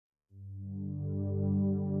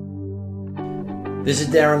This is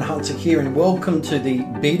Darren Hunter here, and welcome to the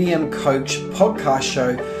BDM Coach podcast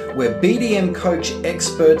show, where BDM Coach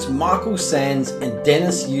experts Michael Sands and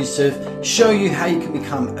Dennis Youssef show you how you can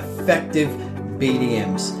become effective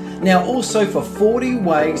BDMs. Now, also for 40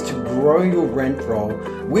 ways to grow your rent roll,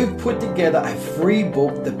 we've put together a free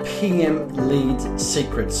book, The PM Lead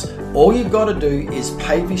Secrets. All you've got to do is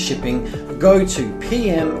pay for shipping. Go to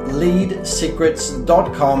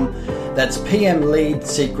pmleadsecrets.com. That's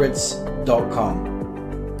pmleadsecrets.com.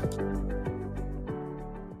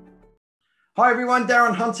 Hi everyone,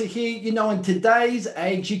 Darren Hunter here. You know, in today's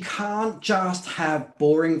age, you can't just have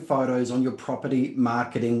boring photos on your property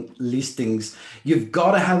marketing listings. You've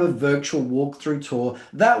got to have a virtual walkthrough tour.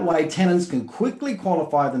 That way tenants can quickly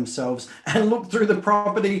qualify themselves and look through the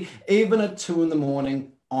property even at 2 in.the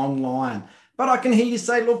morning online. But I can hear you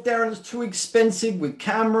say, look, Darren, it's too expensive with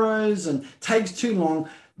cameras and takes too long.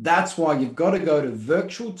 That's why you've got to go to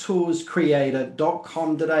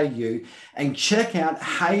virtualtourscreator.com.au and check out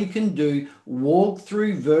how you can do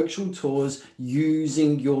walkthrough virtual tours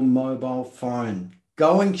using your mobile phone.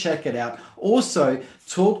 Go and check it out. Also,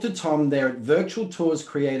 talk to Tom there at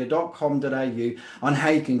virtualtourscreator.com.au on how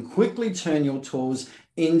you can quickly turn your tours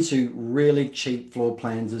into really cheap floor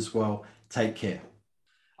plans as well. Take care.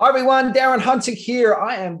 Hi everyone, Darren Hunter here.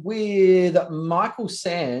 I am with Michael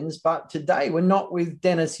Sands, but today we're not with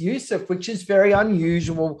Dennis Youssef, which is very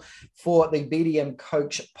unusual for the BDM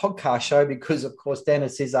Coach podcast show because, of course,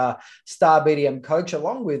 Dennis is our star BDM coach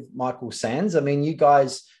along with Michael Sands. I mean, you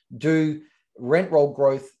guys do rent roll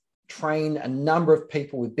growth, train a number of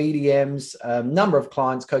people with BDMs, a number of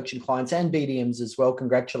clients, coaching clients and BDMs as well.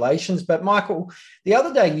 Congratulations. But Michael, the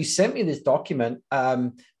other day you sent me this document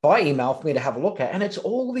by email for me to have a look at, and it's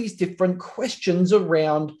all these different questions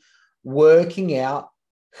around working out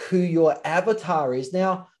who your avatar is.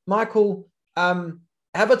 Now, Michael,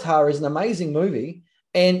 Avatar is an amazing movie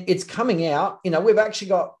and it's coming out. You know, we've actually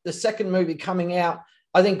got the second movie coming out,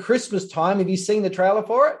 I think Christmas time. Have you seen the trailer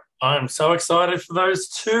for it? I'm so excited for those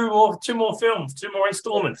two more films, two more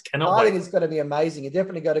installments. Cannot wait. I think it's going to be amazing. You're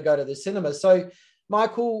definitely got to go to the cinema. So,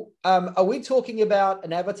 Michael, are we talking about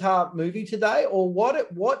an Avatar movie today, or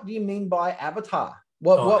what do you mean by Avatar?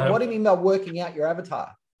 What do you mean by working out your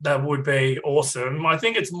avatar? That would be awesome. I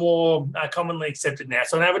think it's more commonly accepted now.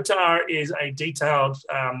 So an avatar is a detailed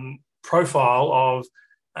profile of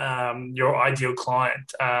your ideal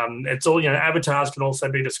client. It's all, avatars can also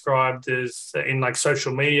be described as in like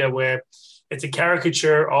social media, where it's a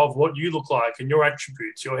caricature of what you look like and your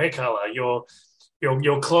attributes, your hair color, your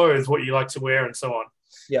clothes, what you like to wear, and so on.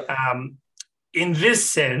 Yeah. In this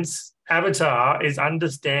sense, avatar is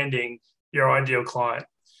understanding your ideal client.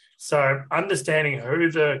 So understanding who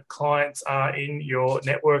the clients are in your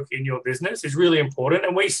network, in your business, is really important.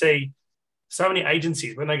 And we see so many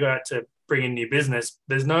agencies when they go out to bring in new business,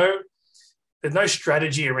 there's no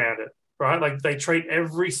strategy around it, right? Like they treat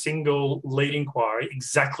every single lead inquiry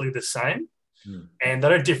exactly the same, and they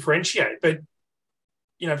don't differentiate. But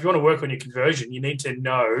if you want to work on your conversion, you need to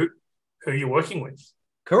know who you're working with.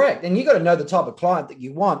 Correct. And you got to know the type of client that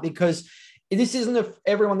you want, because this is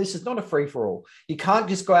not a free for all. You can't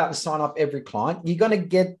just go out and sign up every client. You're going to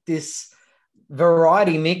get this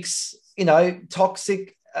variety mix,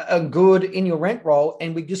 toxic, good in your rent roll.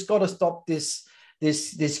 And we just got to stop this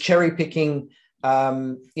cherry picking,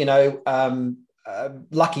 lucky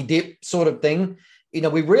dip sort of thing.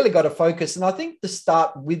 We've really got to focus. And I think to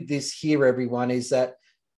start with this here, everyone, is that,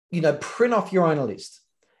 print off your owner list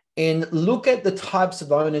and look at the types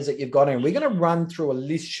of owners that you've got in. We're going to run through a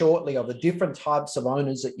list shortly of the different types of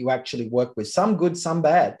owners that you actually work with, some good, some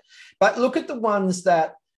bad. But look at the ones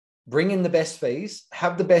that bring in the best fees,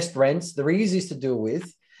 have the best rents, they're easiest to deal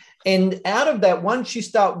with. And out of that, once you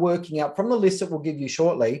start working out from the list that we'll give you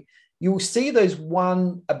shortly, you will see there's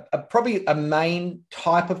probably a main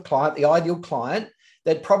type of client, the ideal client,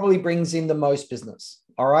 that probably brings in the most business.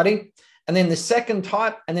 All righty. And then the second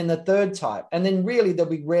type, and then the third type. And then really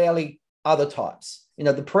there'll be rarely other types.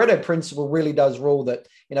 The Pareto principle really does rule that,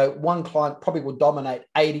 one client probably will dominate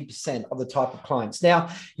 80% of the type of clients. Now,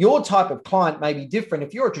 your type of client may be different.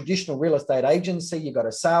 If you're a traditional real estate agency, you've got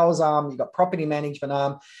a sales arm, you've got property management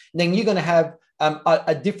arm, then you're going to have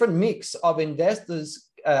a different mix of investors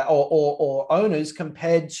or owners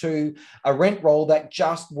compared to a rent roll that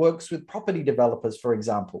just works with property developers, for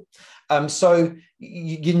example. So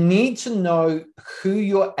you need to know who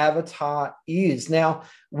your avatar is. Now,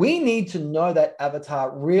 we need to know that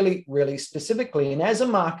avatar really, really specifically. And as a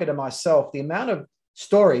marketer myself, the amount of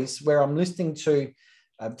stories where I'm listening to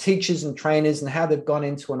teachers and trainers and how they've gone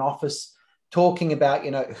into an office talking about,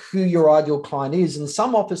 who your ideal client is. And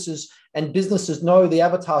some offices and businesses know the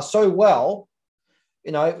avatar so well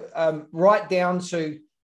right down to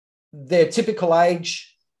their typical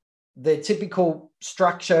age, their typical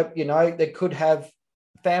structure. They could have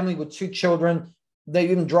family with 2 children. They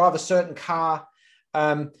even drive a certain car.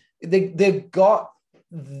 They've got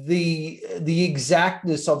the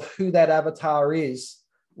exactness of who that avatar is,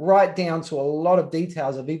 right down to a lot of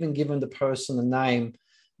details. I've even given the person a name,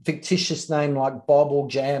 fictitious name like Bob or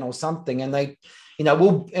Jan or something, and they,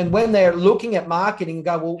 and when they're looking at marketing,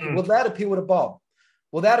 go, well, will that appeal to Bob?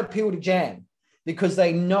 Will that appeal to Jan? Because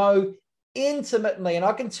they know intimately, and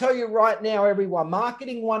I can tell you right now, everyone,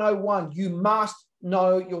 Marketing 101, you must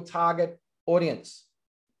know your target audience.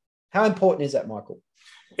 How important is that, Michael?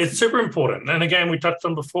 It's super important. And again, we touched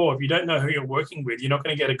on before, if you don't know who you're working with, you're not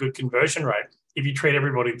going to get a good conversion rate if you treat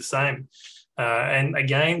everybody the same. And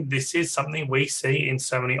again, this is something we see in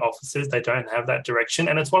so many offices. They don't have that direction.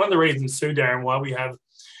 And it's one of the reasons too, Darren, why we have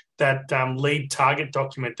that lead target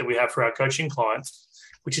document that we have for our coaching clients,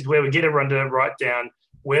 which is where we get everyone to write down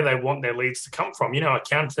where they want their leads to come from.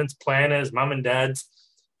 Accountants, planners, mum and dads,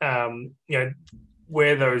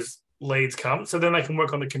 where those leads come. So then they can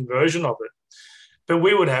work on the conversion of it. But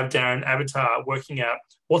we would have, Darren, Avatar working out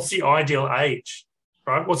what's the ideal age,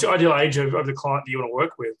 right? What's the ideal age of the client that you want to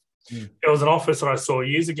work with? There was an office that I saw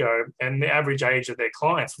years ago, and the average age of their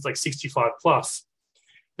clients was like 65 plus.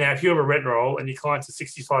 Now, if you have a rent roll and your clients are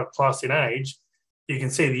 65 plus in age, you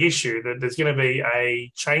can see the issue that there's going to be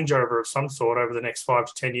a changeover of some sort over the next 5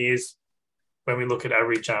 to 10 years when we look at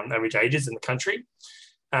average ages in the country.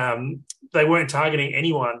 They weren't targeting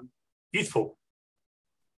anyone youthful,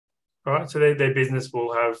 right? So their business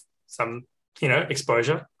will have some,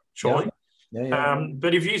 exposure, surely. Yeah.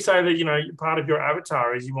 But if you say that, part of your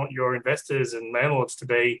avatar is you want your investors and landlords to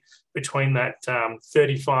be between that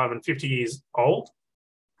 35 and 50 years old,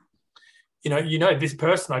 this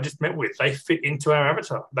person I just met with, they fit into our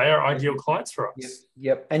avatar. They are ideal clients for us.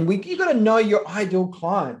 Yep. And you've got to know your ideal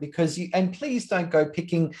client, because and please don't go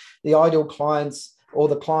picking the ideal clients or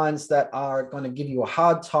the clients that are going to give you a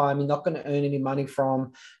hard time, you're not going to earn any money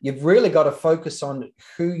from. You've really got to focus on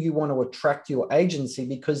who you want to attract to your agency,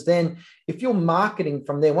 because then if you're marketing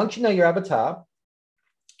from there, once you know your avatar,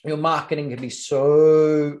 your marketing can be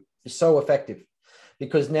so effective,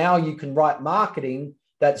 because now you can write marketing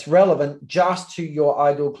that's relevant just to your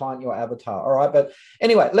ideal client, your avatar. All right. But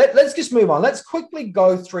anyway, let's just move on. Let's quickly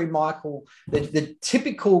go through, Michael, the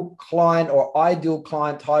typical client or ideal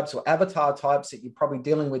client types or avatar types that you're probably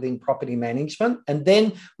dealing with in property management. And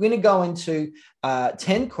then we're going to go into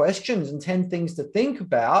 10 questions and 10 things to think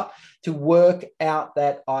about to work out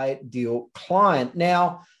that ideal client.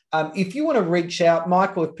 Now, if you want to reach out,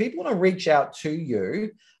 Michael, if people want to reach out to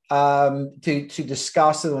you, to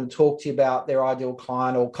discuss it and talk to you about their ideal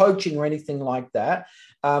client or coaching or anything like that,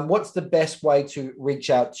 what's the best way to reach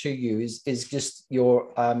out to you? Is just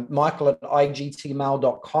your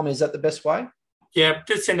michael@igtmail.com. Is that the best way? Yeah,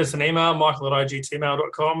 just send us an email,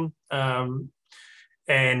 michael@igtmail.com.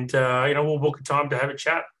 And we'll book a time to have a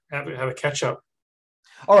chat, have a catch up.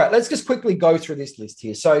 All right, let's just quickly go through this list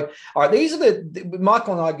here. So, all right, these are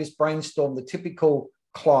Michael and I just brainstormed the typical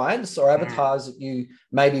clients or avatars that you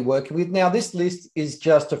may be working with. Now, this list is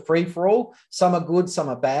just a free-for-all. Some are good, some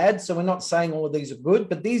are bad. So we're not saying all of these are good,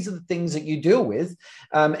 but these are the things that you deal with.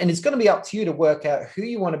 And it's going to be up to you to work out who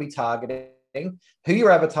you want to be targeting, who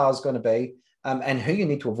your avatar is going to be, and who you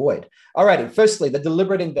need to avoid. All righty. Firstly, the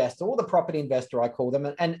deliberate investor or the property investor, I call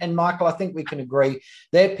them. And Michael, I think we can agree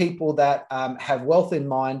they're people that have wealth in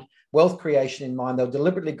mind, wealth creation in mind. They'll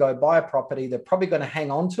deliberately go buy a property. They're probably going to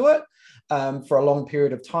hang on to it for a long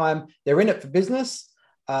period of time. They're in it for business.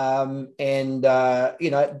 I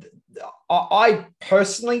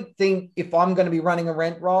personally think if I'm going to be running a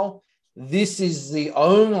rent roll, this is the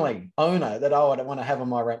only owner that I would want to have on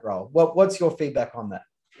my rent roll. What's your feedback on that?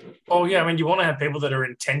 Well, yeah, I mean, you want to have people that are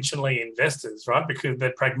intentionally investors, right? Because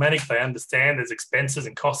they're pragmatic. They understand there's expenses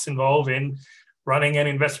and costs involved in running an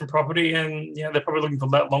investment property, and they're probably looking for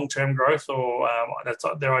that long-term growth, or that's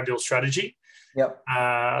their ideal strategy. Yep.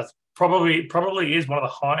 Probably is one of the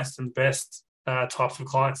highest and best types of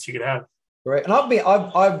clients you could have. Right, and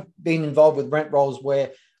I've been involved with rent rolls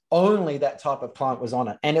where only that type of client was on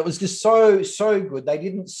it, and it was just so good. They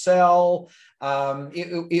didn't sell.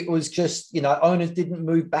 It was just owners didn't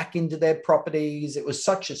move back into their properties. It was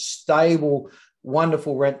such a stable,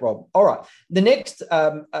 wonderful rent roll. All right, the next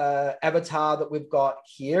avatar that we've got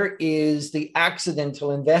here is the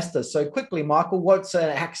accidental investor. So quickly, Michael, what's an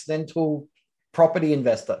accidental property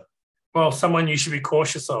investor? Well, someone you should be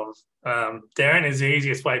cautious of. Darren is the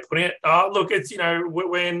easiest way of putting it. Look, it's,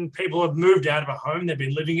 when people have moved out of a home they've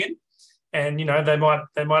been living in And they might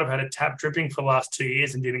have had a tap dripping for the last 2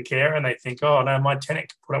 years and didn't care, and they think, oh no, my tenant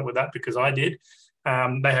can put up with that because I did.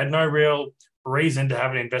 They had no real reason to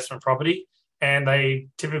have an investment property, and they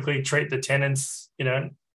typically treat the tenants,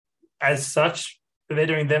 as such, that they're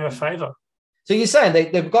doing them a favour. So you're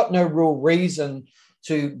saying they've got no real reason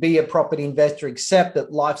to be a property investor, except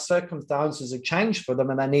that life circumstances have changed for them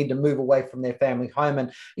and they need to move away from their family home.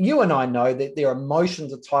 And you and I know that their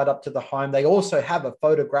emotions are tied up to the home. They also have a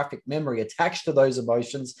photographic memory attached to those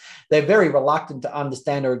emotions. They're very reluctant to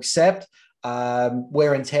understand or accept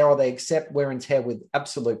wear and tear, or they accept wear and tear with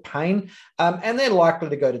absolute pain. And they're likely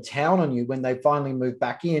to go to town on you when they finally move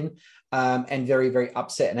back in, and very, very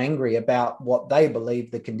upset and angry about what they believe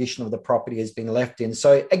the condition of the property has been left in.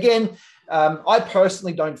 So again, I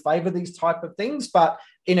personally don't favor these type of things, but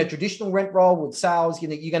in a traditional rent roll with sales,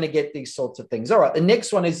 you're going to get these sorts of things. All right, the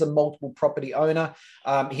next one is a multiple property owner.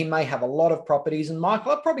 He may have a lot of properties, and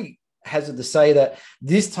Michael, I'd probably hazard to say that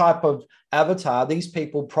this type of avatar, these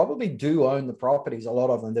people probably do own the properties, a lot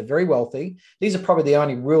of them. They're very wealthy. These are probably the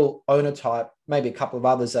only real owner type, maybe a couple of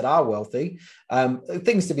others that are wealthy.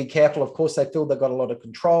 Things to be careful. Of course, they feel they've got a lot of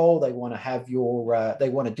control. They want to have they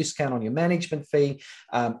want a discount on your management fee.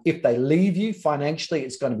 If they leave you financially,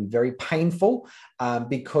 it's going to be very painful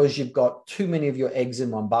because you've got too many of your eggs in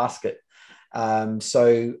one basket.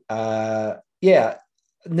 Yeah.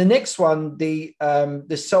 The next one, the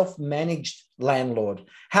self-managed landlord.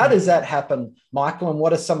 How does that happen, Michael? And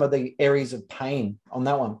what are some of the areas of pain on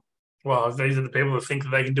that one? Well, these are the people that think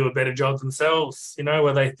that they can do a better job themselves,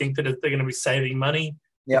 where they think that they're going to be saving money.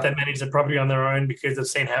 Yep. If they manage the property on their own because they've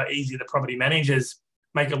seen how easy the property managers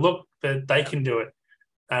make it look, that they can do it.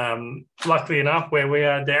 Luckily enough, where we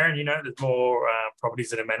are, Darren, there's more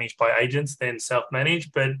properties that are managed by agents than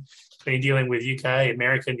self-managed. But when you're dealing with UK,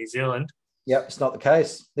 America, New Zealand, yep, it's not the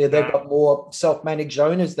case. They've got more self-managed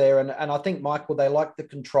owners there. And I think, Michael, they like the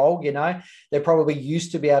control, They're probably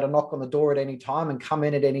used to be able to knock on the door at any time and come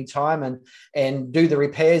in at any time and do the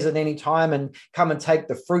repairs at any time and come and take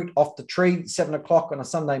the fruit off the tree at 7 o'clock on a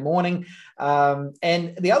Sunday morning.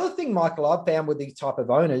 And the other thing, Michael, I've found with these type of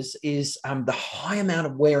owners is the high amount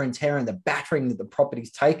of wear and tear and the battering that the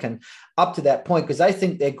property's taken up to that point, because they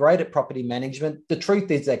think they're great at property management. The truth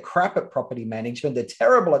is they're crap at property management. They're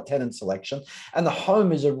terrible at tenant selection. And the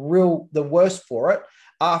home is the worst for it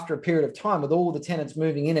after a period of time, with all the tenants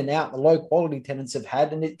moving in and out, the low quality tenants have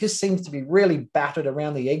had, and it just seems to be really battered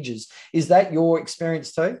around the edges. Is that your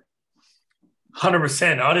experience too?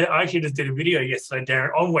 100%. I actually just did a video yesterday,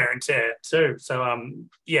 Darren, on wear and tear too. So,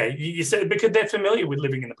 you said because they're familiar with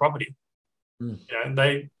living in the property.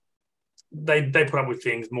 They put up with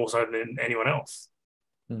things more so than anyone else.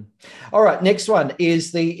 All right, next one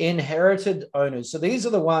is the inherited owners. So these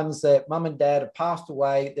are the ones that mum and dad have passed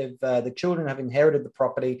away. The children have inherited the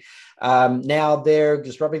property. Now they're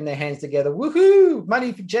just rubbing their hands together. Woohoo!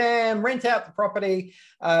 Money for jam, rent out the property.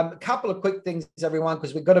 A couple of quick things, everyone,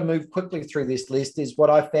 because we've got to move quickly through this list. Is what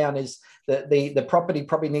I found is that the property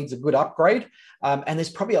probably needs a good upgrade, and there's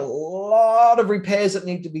probably a lot of repairs that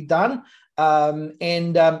need to be done.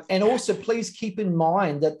 And also please keep in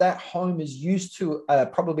mind that home is used to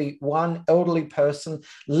probably one elderly person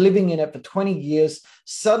living in it for 20 years.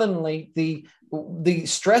 Suddenly the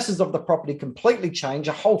stresses of the property completely change.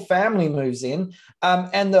 A whole family moves in,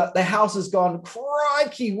 and the house has gone,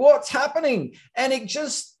 crikey, what's happening? And it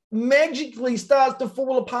just magically starts to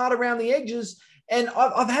fall apart around the edges. And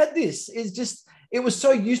I've had this. It was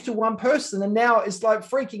so used to one person, and now it's like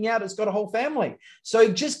freaking out. It's got a whole family.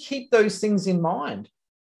 So just keep those things in mind.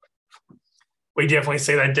 We definitely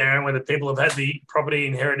see that, Darren, where the people have had the property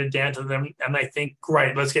inherited down to them and they think,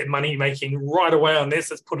 great, let's get money making right away on this.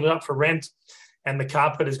 Let's put it up for rent. And the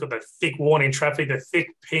carpet has got the thick warning traffic, the thick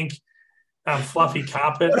pink fluffy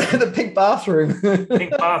carpet. The pink bathroom.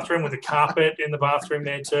 Pink bathroom with the carpet in the bathroom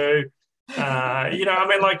there too.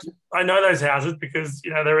 I know those houses because,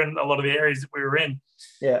 they're in a lot of the areas that we were in.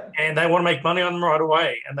 Yeah. And they want to make money on them right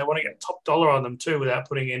away. And they want to get top dollar on them too without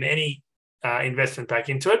putting in any investment back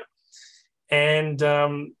into it. And,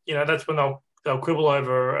 that's when they'll quibble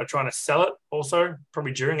over trying to sell it also,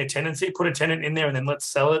 probably during a tenancy. Put a tenant in there and then let's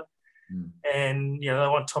sell it. And, they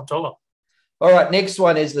want top dollar. All right, next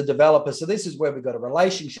one is the developer. So this is where we've got a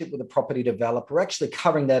relationship with a property developer. We're actually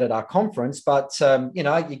covering that at our conference, but,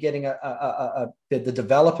 you're getting the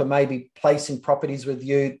developer may be placing properties with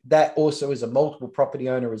you. That also is a multiple property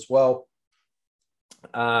owner as well.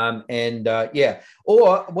 Or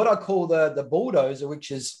what I call the bulldozer,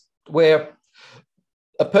 which is where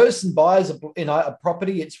a person buys a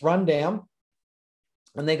property, it's run down,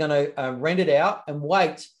 and they're going to rent it out and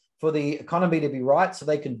wait for the economy to be right, so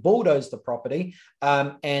they can bulldoze the property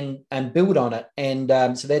and build on it. And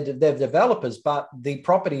so they're developers, but the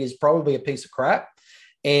property is probably a piece of crap,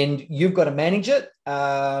 and you've got to manage it.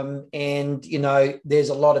 And there's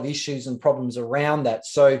a lot of issues and problems around that.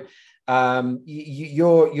 So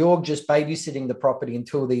you're just babysitting the property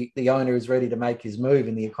until the owner is ready to make his move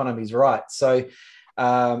and the economy's right. So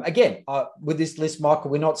again, with this list,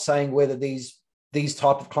 Michael, we're not saying whether these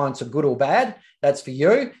type of clients are good or bad. That's for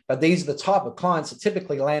you. But these are the type of clients that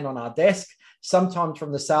typically land on our desk, sometimes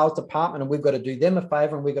from the sales department, and we've got to do them a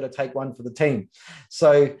favor, and we've got to take one for the team.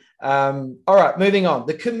 So, all right, moving on.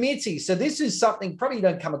 The committee. So this is something probably you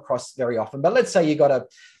don't come across very often, but let's say you got a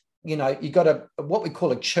what we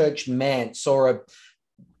call a church manse, or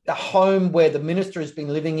a home where the minister has been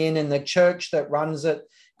living in, and the church that runs it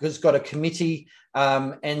has got a committee.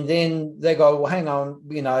 And then they go, well, hang on,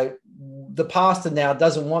 the pastor now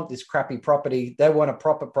doesn't want this crappy property. They want a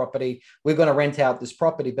proper property. We're going to rent out this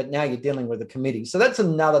property, but now you're dealing with a committee. So that's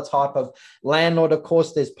another type of landlord. Of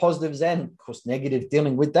course, there's positives and, of course, negatives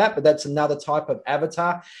dealing with that, but that's another type of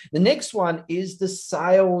avatar. The next one is the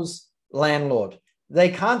sales landlord. They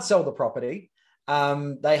can't sell the property.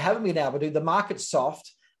 They haven't been able to. The market's soft,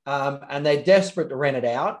 and they're desperate to rent it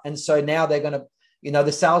out. And so now they're going to,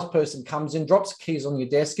 the salesperson comes in, drops keys on your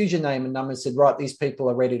desk, gives your name and number, and said, right, these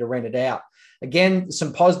people are ready to rent it out. Again,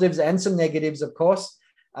 some positives and some negatives, of course.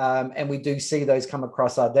 And we do see those come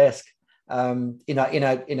across our desk, in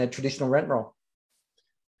a traditional rent roll.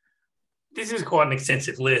 This is quite an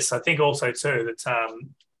extensive list. I think also too that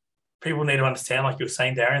people need to understand, like you were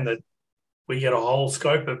saying, Darren, that we get a whole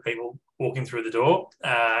scope of people walking through the door.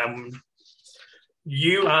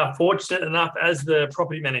 You are fortunate enough as the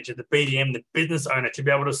property manager, the BDM, the business owner, to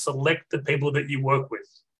be able to select the people that you work with.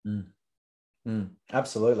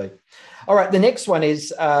 Absolutely. All right. The next one is,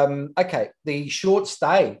 the short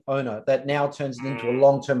stay owner that now turns it into a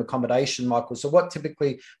long-term accommodation, Michael. So what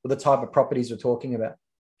typically were the type of properties we're talking about?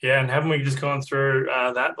 Yeah, and haven't we just gone through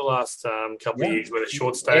that the last couple of years with a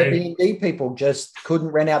short stay? Airbnb people just couldn't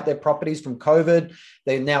rent out their properties from COVID.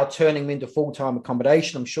 They're now turning them into full-time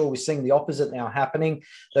accommodation. I'm sure we're seeing the opposite now happening.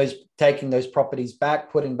 Those taking those properties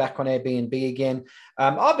back, putting back on Airbnb again.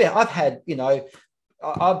 I've had,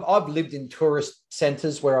 I've lived in tourist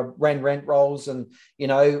centres where I've ran rent rolls, and we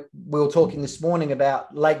were talking this morning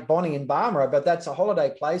about Lake Bonnie in Barmera, but that's a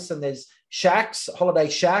holiday place, and there's holiday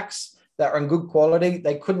shacks that are in good quality.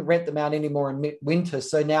 They couldn't rent them out anymore in winter.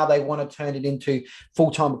 So now they want to turn it into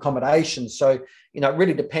full-time accommodation. So,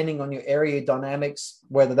 really depending on your area dynamics,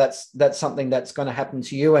 whether that's something that's going to happen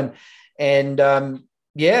to you.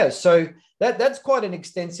 So that's quite an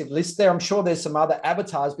extensive list there. I'm sure there's some other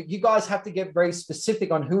avatars, but you guys have to get very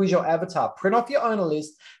specific on who is your avatar. Print off your owner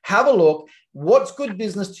list, have a look, what's good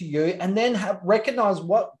business to you, and then recognize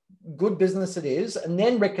what good business it is, and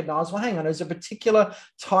then recognize, well, hang on, there's a particular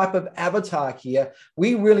type of avatar here.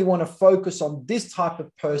 We really want to focus on this type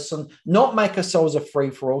of person, not make ourselves a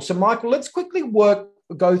free-for-all. So, Michael, let's quickly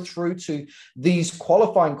go through to these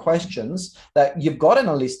qualifying questions that you've got in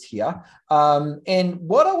a list here. And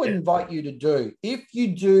what I would invite you to do, if you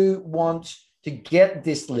do want to get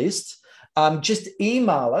this list, just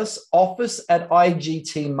email us,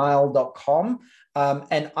 office@igtmail.com,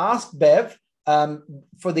 and ask Bev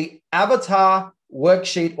for the avatar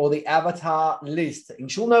worksheet or the avatar list, and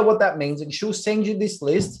she'll know what that means, and she'll send you this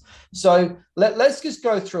list. So let's just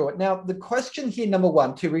go through it. Now, the question here, number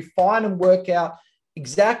one, to refine and work out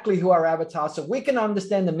exactly who our avatar, so we can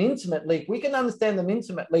understand them intimately. We can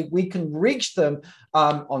reach them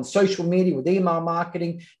on social media with email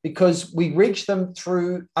marketing, because we reach them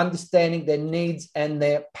through understanding their needs and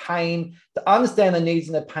their pain. To understand their needs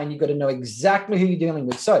and their pain, you've got to know exactly who you're dealing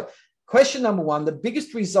with. So question number one, the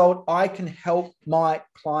biggest result I can help my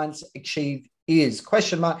clients achieve is,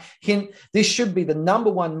 question mark, hint, this should be the number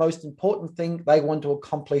one most important thing they want to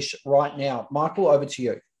accomplish right now. Michael, over to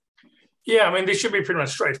you. Yeah, I mean, this should be pretty much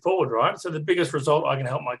straightforward, right? So the biggest result I can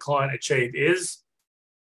help my client achieve is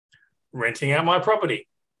renting out my property.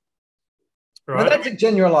 Right? Now, that's a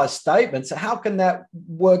generalized statement. So how can that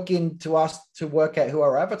work into us to work out who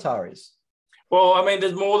our avatar is? Well, I mean,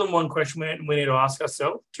 there's more than one question we need to ask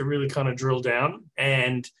ourselves to really kind of drill down.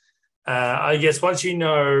 And I guess once you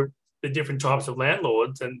know the different types of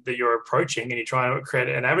landlords and that you're approaching and you're trying to create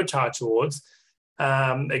an avatar towards,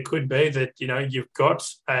 it could be that, you've got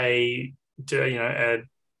an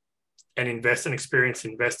experienced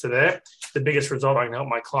investor there. The biggest result I can help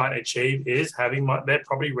my client achieve is having their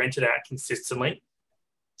property rented out consistently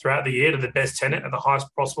throughout the year to the best tenant at the highest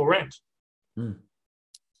possible rent.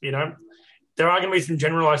 there are going to be some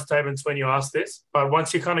generalized statements when you ask this, but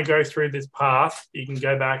once you kind of go through this path, you can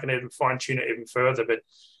go back and even fine tune it even further. But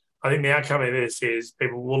I think the outcome of this is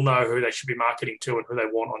people will know who they should be marketing to and who they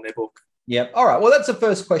want on their book. Yep. All right. Well, that's the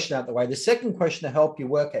first question out the way. The second question to help you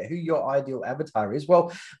work out who your ideal avatar is.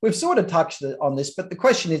 Well, we've sort of touched on this, but the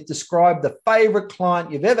question is describe the favorite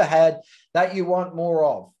client you've ever had that you want more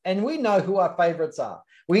of. And we know who our favorites are.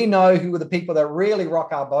 We know who are the people that really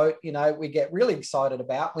rock our boat. We get really excited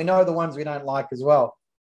about. We know the ones we don't like as well.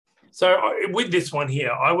 So with this one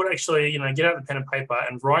here, I would actually, get out the pen and paper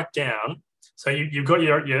and write down. So you've got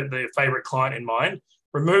the favorite client in mind.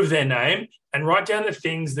 Remove their name and write down the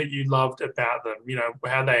things that you loved about them,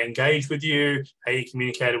 how they engaged with you, how you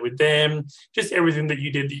communicated with them, just everything that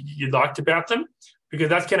you did that you liked about them, because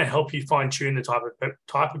that's going to help you fine tune the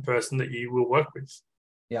type of person that you will work with.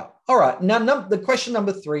 Yeah. All right. Now, the question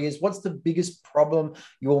number 3 is, what's the biggest problem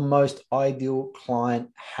your most ideal client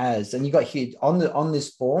has? And you got here on this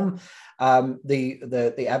form,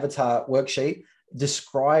 the avatar worksheet,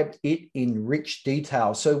 described it in rich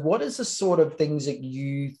detail. So what is the sort of things that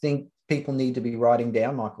you think people need to be writing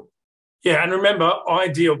down, Michael? Yeah, and remember,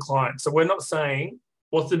 ideal client. So we're not saying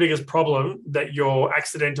what's the biggest problem that your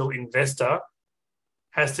accidental investor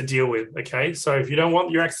has to deal with, okay? So if you don't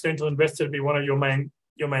want your accidental investor to be one of your main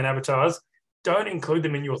avatars, don't include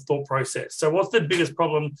them in your thought process. So what's the biggest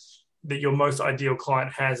problem that your most ideal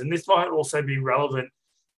client has? And this might also be relevant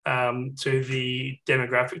to the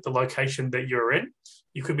demographic, the location that you're in.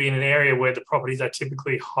 You could be in an area where the properties are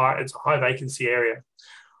typically high, it's a high vacancy area,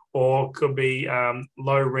 or could be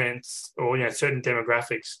low rents or certain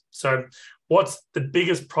demographics. So what's the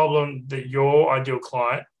biggest problem that your ideal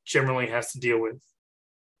client generally has to deal with?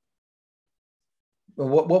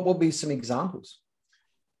 Well, what will be some examples?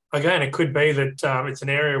 Again, it could be that it's an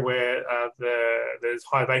area where there's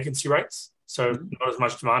high vacancy rates, so not as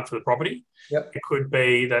much demand for the property. Yep. It could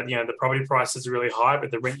be that the property prices are really high,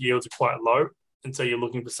 but the rent yields are quite low, and so you're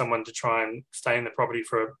looking for someone to try and stay in the property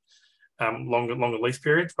for longer lease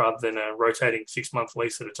periods rather than a rotating 6-month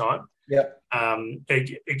lease at a time. Yep. And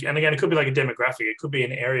again, it could be like a demographic. It could be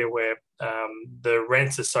an area where the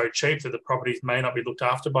rents are so cheap that the properties may not be looked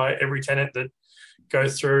after by every tenant that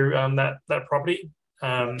goes through that property.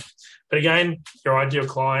 But again, your ideal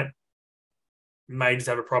client may just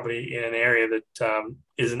have a property in an area that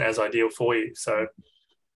isn't as ideal for you. So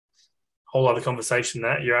whole other conversation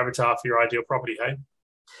that your avatar for your ideal property, hey?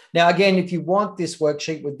 Now, again, if you want this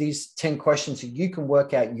worksheet with these 10 questions so you can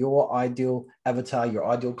work out your ideal avatar, your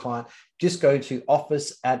ideal client, just go to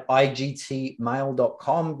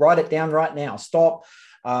office@igtmail.com. Write it down right now. Stop.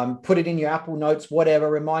 Put it in your Apple Notes, whatever.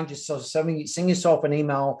 Remind yourself, send yourself an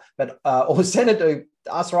email, or send it to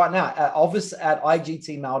us right now at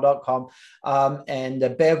office@igtmail.com.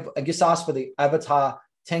 And Bev, I just ask for the avatar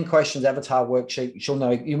 10 questions avatar worksheet. She'll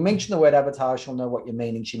know. You mention the word avatar, she'll know what you're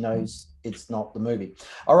meaning. She knows it's not the movie.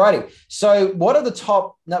 All righty. So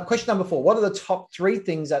question number 4, what are the top 3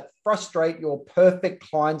 things that frustrate your perfect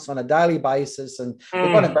clients on a daily basis? And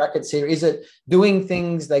we've got in brackets here. Is it doing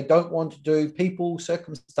things they don't want to do, people,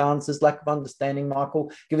 circumstances, lack of understanding?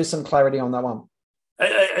 Michael, give us some clarity on that one.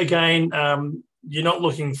 Again, you're not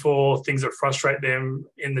looking for things that frustrate them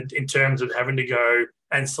in terms of having to go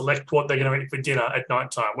and select what they're going to eat for dinner at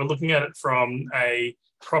night time. We're looking at it from a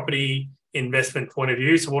property investment point of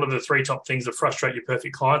view. So what are the 3 top things that frustrate your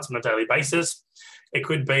perfect clients on a daily basis? It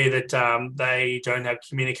could be that they don't have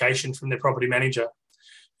communication from their property manager.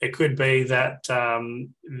 It could be that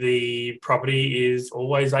the property is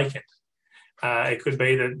always vacant. It could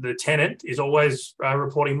be that the tenant is always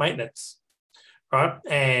reporting maintenance, right?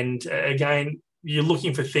 And again, you're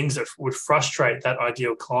looking for things that would frustrate that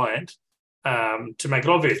ideal client to make it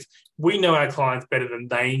obvious. We know our clients better than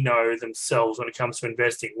they know themselves when it comes to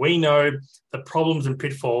investing. We know the problems and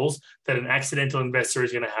pitfalls that an accidental investor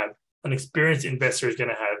is going to have, an experienced investor is going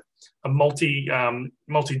to have, a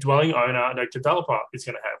multi-dwelling owner, no developer is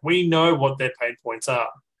going to have. We know what their pain points are.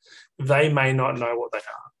 They may not know what they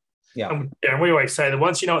are. Yeah. And we always say that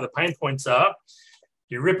once you know what the pain points are,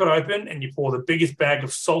 you rip it open and you pour the biggest bag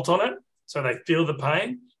of salt on it so they feel the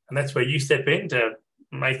pain. And that's where you step in to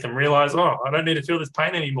make them realize, I don't need to feel this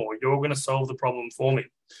pain anymore. You're going to solve the problem for me.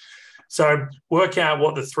 So work out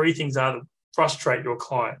what the 3 things are that frustrate your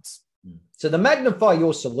clients. So to magnify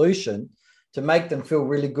your solution, to make them feel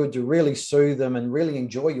really good, to really soothe them and really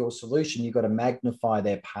enjoy your solution, you've got to magnify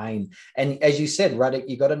their pain. And as you said, Ruddick,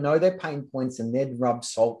 you've got to know their pain points and then rub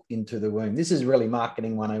salt into the wound. This is really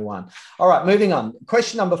marketing 101. All right, moving on.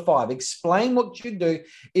 Question number 5, explain what you do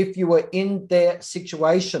if you were in their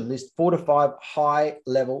situation. List 4 to 5 high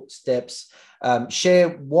level steps. Share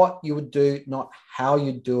what you would do, not how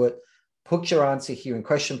you do it. Put your answer here in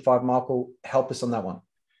question 5. Michael, help us on that one.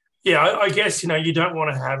 Yeah, I guess, you don't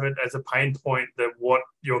want to have it as a pain point that what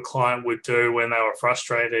your client would do when they were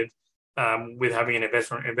frustrated with having an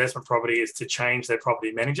investment property is to change their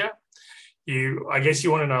property manager. I guess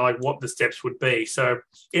you want to know like what the steps would be. So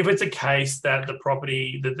if it's a case that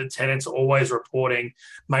the tenant's always reporting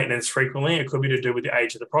maintenance frequently, it could be to do with the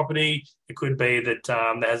age of the property. It could be that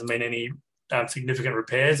there hasn't been any significant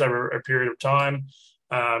repairs over a period of time.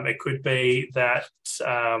 It could be that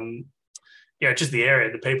just the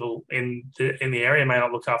area. The people in the area may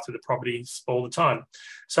not look after the properties all the time.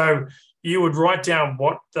 So you would write down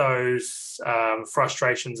what those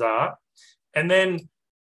frustrations are, and then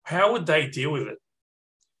how would they deal with it?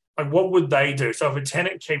 Like, what would they do? So if a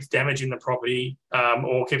tenant keeps damaging the property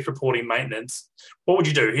or keeps reporting maintenance, what would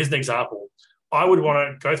you do? Here's an example. I would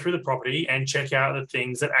want to go through the property and check out the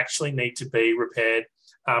things that actually need to be repaired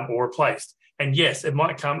or replaced. And yes, it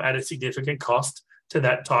might come at a significant cost to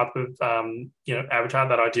that type of avatar,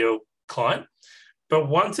 that ideal client. But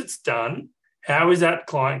once it's done, how is that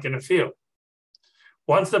client going to feel?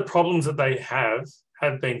 Once the problems that they have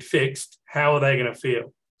been fixed, how are they going to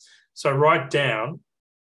feel? So write down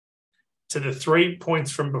to the 3 points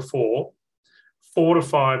from before, 4 to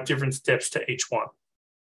 5 different steps to each one.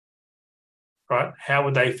 Right? How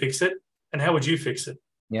would they fix it? And how would you fix it?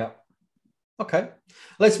 Yeah. Okay.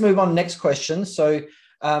 Let's move on. Next question. So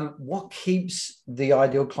what keeps the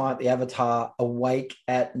ideal client, the avatar, awake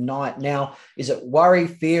at night? Now, is it worry,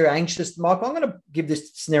 fear, anxious? Michael, I'm going to give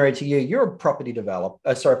this scenario to you. You're a property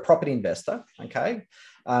property investor, okay,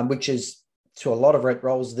 which is to a lot of rent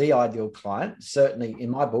rolls the ideal client, certainly in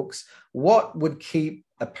my books. What would keep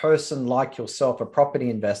a person like yourself, a property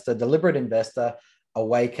investor, deliberate investor,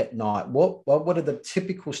 awake at night? What are the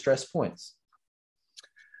typical stress points?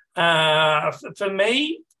 For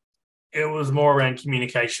me, it was more around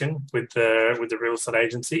communication with the real estate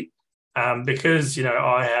agency, because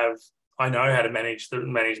I know how to manage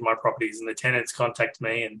my properties, and the tenants contact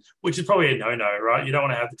me, and which is probably a no-no, right? You don't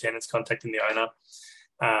want to have the tenants contacting the owner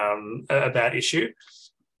about issue.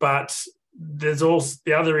 But there's also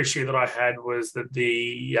the other issue that I had was that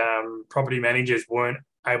the property managers weren't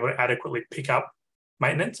able to adequately pick up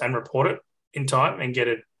maintenance and report it in time and get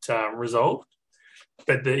it resolved.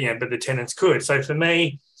 But the tenants could. So for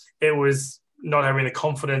me, it was not having the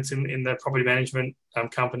confidence in the property management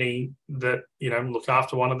company that look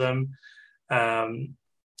after one of them. Wanting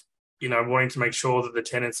to make sure that the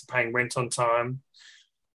tenants are paying rent on time.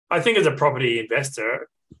 I think as a property investor,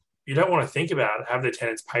 you don't want to think about have the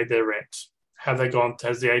tenants paid their rent? Has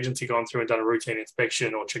the agency gone through and done a routine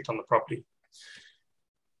inspection or checked on the property?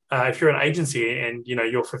 If you're an agency and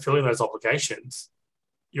you're fulfilling those obligations,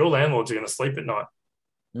 your landlords are going to sleep at night.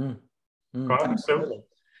 Right? Absolutely.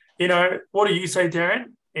 So, what do you say,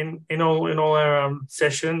 Darren, in all our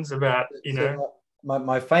sessions about So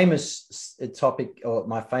my famous topic, or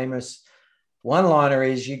my famous one-liner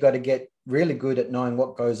is you got to get really good at knowing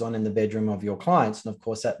what goes on in the bedroom of your clients. And of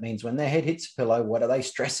course, that means when their head hits a pillow, what are they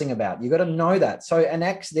stressing about? You got to know that. So an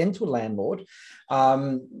accidental landlord,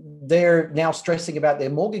 they're now stressing about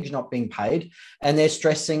their mortgage not being paid, and they're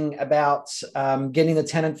stressing about getting the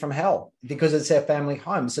tenant from hell because it's their family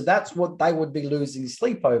home. So that's what they would be losing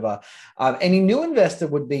sleep over. Any new investor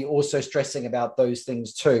would be also stressing about those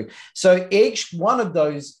things too. So each one of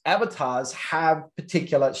those avatars have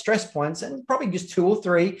particular stress points, and probably just 2 or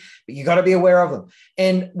 3, but you got to be aware of them.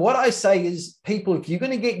 And what I say is, people, if you're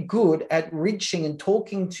going to get good at reaching and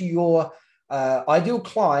talking to your ideal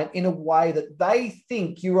client in a way that they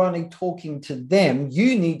think you're only talking to them,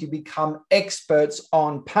 you need to become experts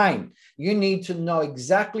on pain. You need to know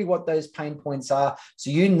exactly what those pain points are. So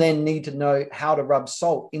you then need to know how to rub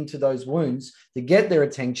salt into those wounds to get their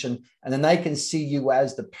attention, and then they can see you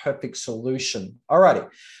as the perfect solution. All righty,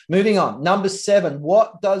 moving on. Number 7,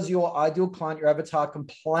 what does your ideal client, your avatar,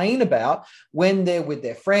 complain about when they're with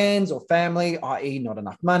their friends or family, i.e. not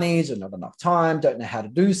enough monies or not enough time, don't know how to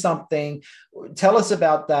do something? Tell us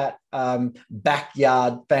about that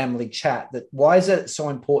backyard family chat. Why is it so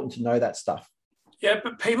important to know that stuff? Yeah,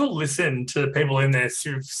 but people listen to the people in their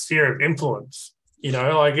sphere of influence.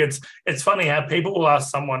 It's funny how people will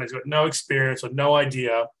ask someone who's got no experience or no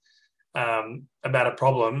idea about a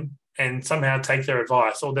problem and somehow take their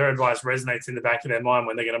advice, or their advice resonates in the back of their mind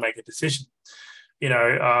when they're going to make a decision.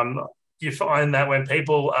 You find that when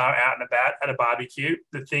people are out and about at a barbecue,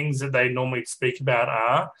 the things that they normally speak about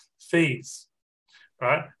are fees,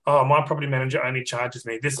 right? Oh, my property manager only charges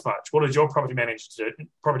me this much. What does your property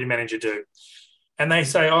manager do? And they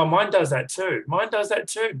say, oh, mine does that too. Mine does that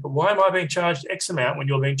too. But why am I being charged X amount when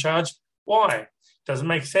you're being charged Y? Doesn't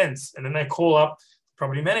make sense. And then they call up the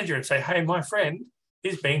property manager and say, hey, my friend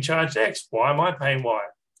is being charged X. Why am I paying Y?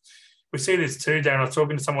 We see this too, Darren. I was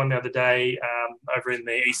talking to someone the other day over in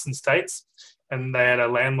the eastern states, and they had a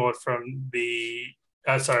landlord from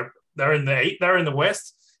they're in the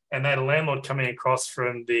west, and they had a landlord coming across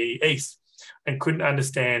from the east and couldn't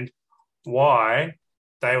understand why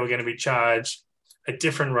they were going to be charged a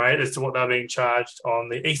different rate as to what they were being charged on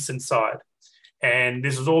the eastern side. And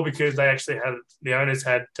this was all because the owners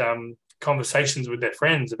had conversations with their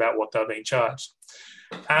friends about what they were being charged.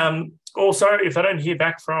 Also, if they don't hear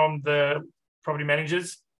back from the property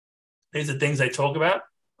managers, these are things they talk about.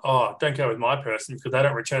 Oh, don't go with my person because they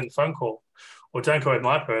don't return the phone call. Or don't go with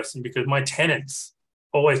my person because my tenant's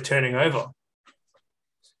always turning over.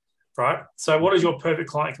 Right? So what does your perfect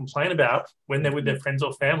client complain about when they're with their friends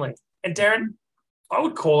or family? And Darren, I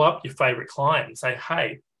would call up your favorite client and say,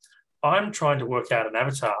 hey, I'm trying to work out an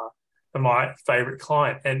avatar for my favorite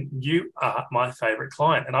client, and you are my favorite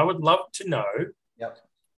client. And I would love to know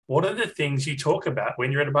what are the things you talk about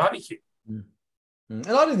when you're at a barbecue? And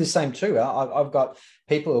I do the same too. I've got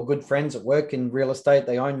people who are good friends at work in real estate.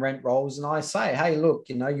 They own rent rolls. And I say, hey, look,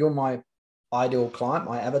 you're my ideal client,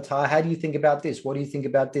 my avatar. How do you think about this? What do you think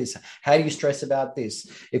about this? How do you stress about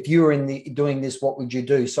this? If you were doing this, what would you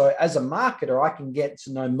do? So as a marketer, I can get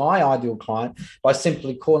to know my ideal client by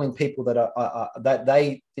simply calling people that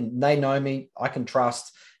they know me, I can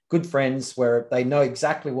trust, good friends where they know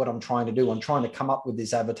exactly what I'm trying to do. I'm trying to come up with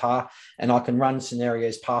this avatar and I can run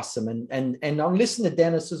scenarios past them. And I'm listening to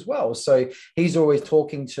Dennis as well. So he's always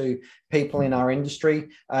talking to people in our industry.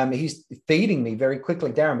 He's feeding me very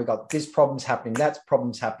quickly. Darren, we've got this problem's happening, that's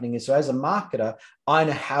problem's happening. And so as a marketer, I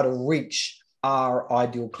know how to reach our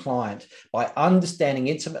ideal client by understanding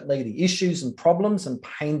intimately the issues and problems and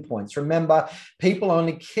pain points. Remember, people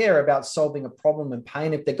only care about solving a problem and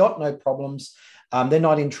pain. If they've got no problems, they're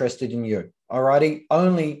not interested in you. All righty.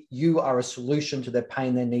 Only you are a solution to their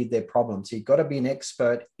pain, their need, their problem. So you've got to be an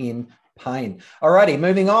expert in pain. All righty.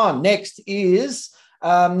 Moving on. Next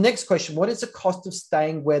question. What is the cost of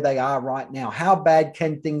staying where they are right now? How bad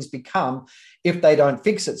can things become if they don't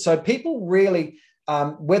fix it? So people really,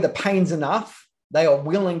 where the pain's enough, they are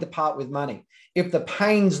willing to part with money. If the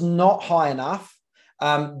pain's not high enough,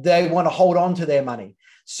 they want to hold on to their money.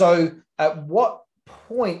 So at what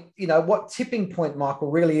point, what tipping point,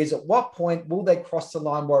 Michael, really is at what point will they cross the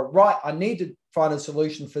line where, right, I need to find a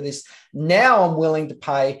solution for this. Now I'm willing to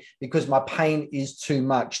pay because my pain is too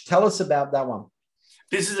much. Tell us about that one.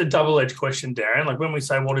 This is a double-edged question, Darren. Like when we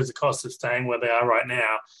say what is the cost of staying where they are right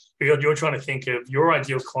now, you're trying to think of your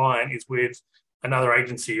ideal client is with another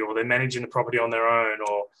agency or they're managing the property on their own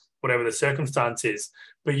or whatever the circumstance is.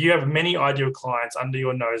 But you have many ideal clients under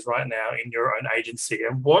your nose right now in your own agency.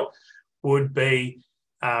 And what would be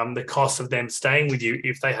the cost of them staying with you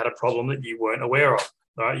if they had a problem that you weren't aware of?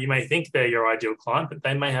 Right? You may think they're your ideal client, but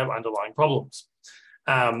they may have underlying problems.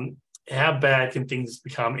 How bad can things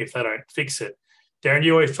become if they don't fix it? Darren,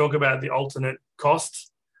 you always talk about the alternate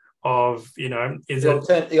cost of,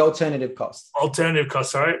 the alternative cost. Alternative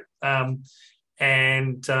cost, sorry. I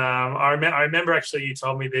remember actually you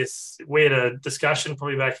told me this. We had a discussion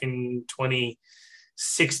probably back in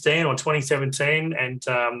 2016 or 2017, and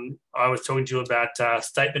I was talking to you about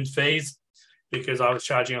statement fees because I was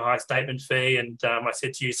charging a high statement fee, and I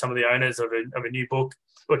said to you some of the owners of a new book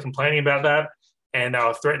were complaining about that, and they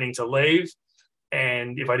were threatening to leave.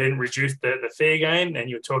 And if I didn't reduce the fee again, and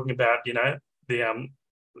you were talking about, that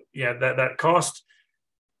cost.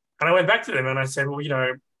 And I went back to them and I said, well,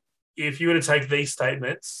 if you were to take these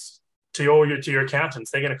statements to your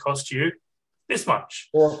accountants, they're going to cost you this much.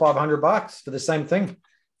 $400 or $500 for the same thing.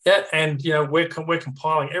 Yeah, and we're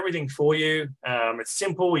compiling everything for you. It's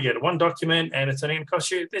simple. We get one document, and it's only going to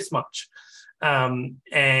cost you this much. So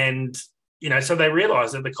they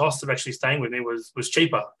realised that the cost of actually staying with me was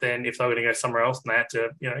cheaper than if they were going to go somewhere else and they had to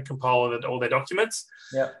compile all their documents.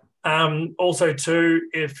 Yeah. Also, too,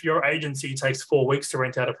 if your agency takes 4 weeks to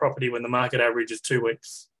rent out a property when the market average is 2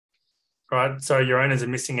 weeks, right? So your owners are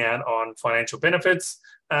missing out on financial benefits.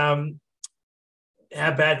 How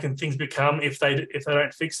bad can things become if they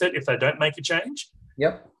don't fix it, if they don't make a change?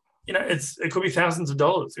 Yep. It could be thousands of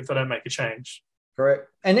dollars if they don't make a change. Correct.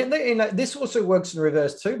 And this also works in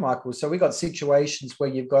reverse too, Michael. So we got situations where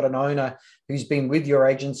you've got an owner who's been with your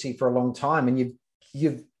agency for a long time, and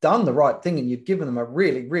you've done the right thing and you've given them a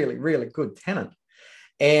really, really, really good tenant.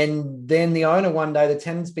 And then the owner one day, the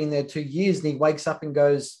tenant's been there 2 years, and he wakes up and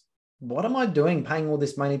goes, what am I doing paying all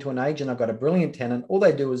this money to an agent? I've got a brilliant tenant. All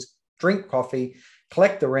they do is drink coffee,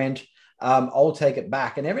 collect the rent, I'll take it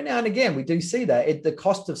back. And every now and again, we do see that the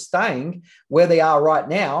cost of staying where they are right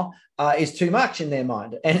now is too much in their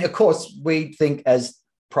mind. And of course, we think as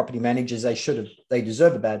property managers, they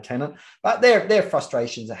deserve a bad tenant, but they're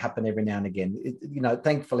frustrations that happen every now and again.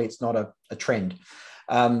 Thankfully, it's not a trend.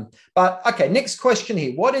 But okay, next question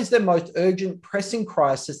here. What is the most urgent pressing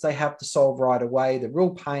crisis they have to solve right away? The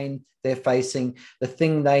real pain they're facing, the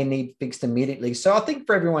thing they need fixed immediately. So I think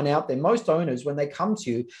for everyone out there, most owners, when they come to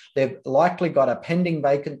you, they've likely got a pending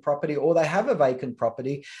vacant property or they have a vacant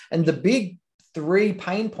property. And the big three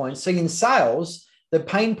pain points, see in sales, the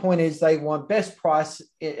pain point is they want best price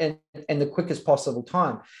and the quickest possible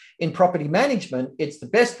time. In property management, it's the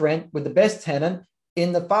best rent with the best tenant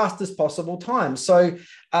in the fastest possible time. So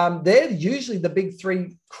they're usually the big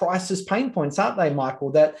three crisis pain points, aren't they,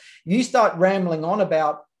 Michael? That you start rambling on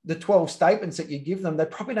about the 12 statements that you give them, they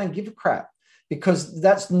probably don't give a crap because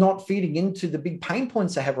that's not feeding into the big pain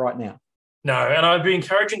points they have right now. No, and I'd be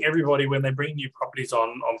encouraging everybody when they bring new properties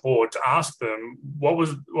on board to ask them what were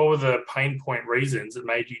the pain point reasons that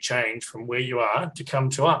made you change from where you are to come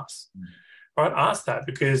to us. Right, ask that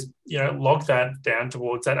because log that down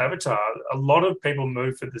towards that avatar. A lot of people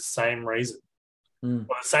move for the same reason, or the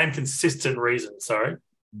same consistent reason. Sorry.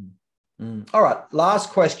 All right,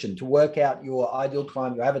 last question to work out your ideal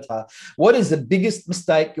client, your avatar. What is the biggest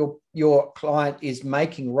mistake your client is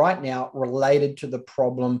making right now related to the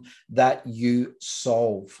problem that you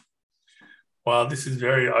solve? Well, this is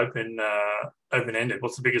very open-ended.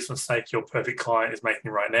 What's the biggest mistake your perfect client is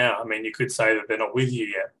making right now? I mean, you could say that they're not with you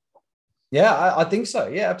yet. Yeah, I think so.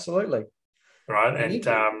 Yeah, absolutely. Right, and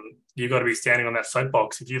you've got to be standing on that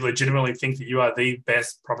soapbox. If you legitimately think that you are the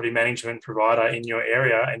best property management provider in your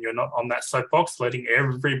area and you're not on that soapbox, letting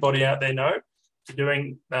everybody out there know, you're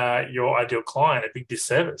doing your ideal client a big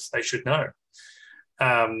disservice. They should know.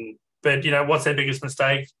 But, what's their biggest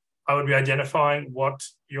mistake? I would be identifying what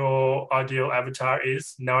your ideal avatar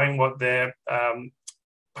is, knowing what their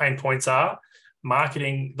pain points are,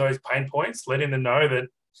 marketing those pain points, letting them know that,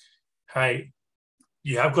 hey,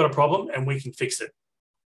 you have got a problem and we can fix it.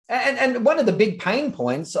 And one of the big pain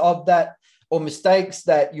points of that or mistakes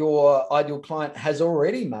that your ideal client has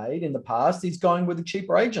already made in the past is going with a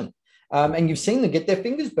cheaper agent. And you've seen them get their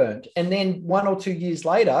fingers burnt. And then 1 or 2 years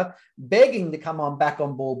later, begging to come back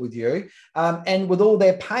on board with you and with all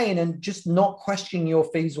their pain and just not questioning your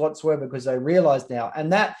fees whatsoever because they realize now.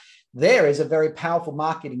 And that there is a very powerful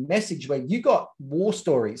marketing message where you got war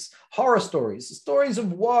stories, horror stories, stories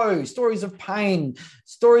of woe, stories of pain,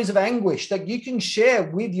 stories of anguish that you can share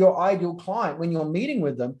with your ideal client when you're meeting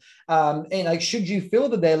with them. Should you feel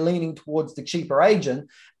that they're leaning towards the cheaper agent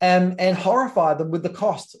and horrify them with the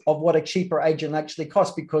cost of what a cheaper agent actually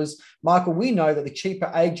costs. Because, Michael, we know that the cheaper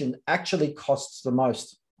agent actually costs the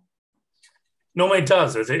most. Normally it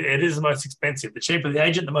does. It is the most expensive. The cheaper the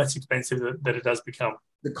agent, the most expensive that it does become.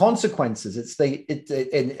 The consequences,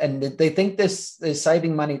 and they think they're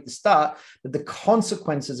saving money at the start, but the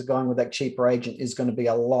consequences of going with that cheaper agent is going to be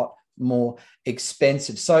a lot more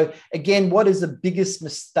expensive. So again, what is the biggest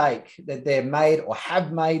mistake that they're made or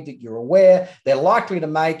have made that you're aware they're likely to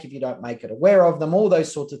make if you don't make it aware of them, all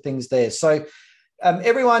those sorts of things there. So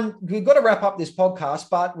everyone, we've got to wrap up this podcast,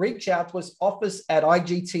 but reach out to us,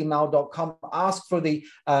 office@igtmail.com. Ask for the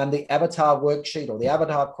avatar worksheet or the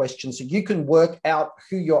avatar question so you can work out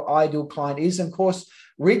who your ideal client is. And of course,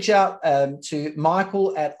 reach out to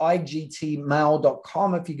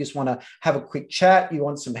michael@igtmail.com if you just want to have a quick chat. You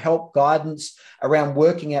want some help, guidance around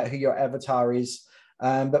working out who your avatar is.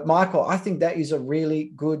 But Michael, I think that is a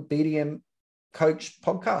really good BDM Coach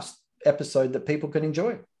podcast episode that people can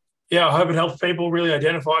enjoy. Yeah, I hope it helps people really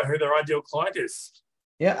identify who their ideal client is.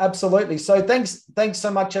 Yeah, absolutely. So thanks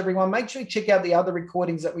so much, everyone. Make sure you check out the other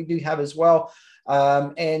recordings that we do have as well.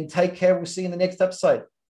 And take care. We'll see you in the next episode.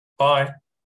 Bye.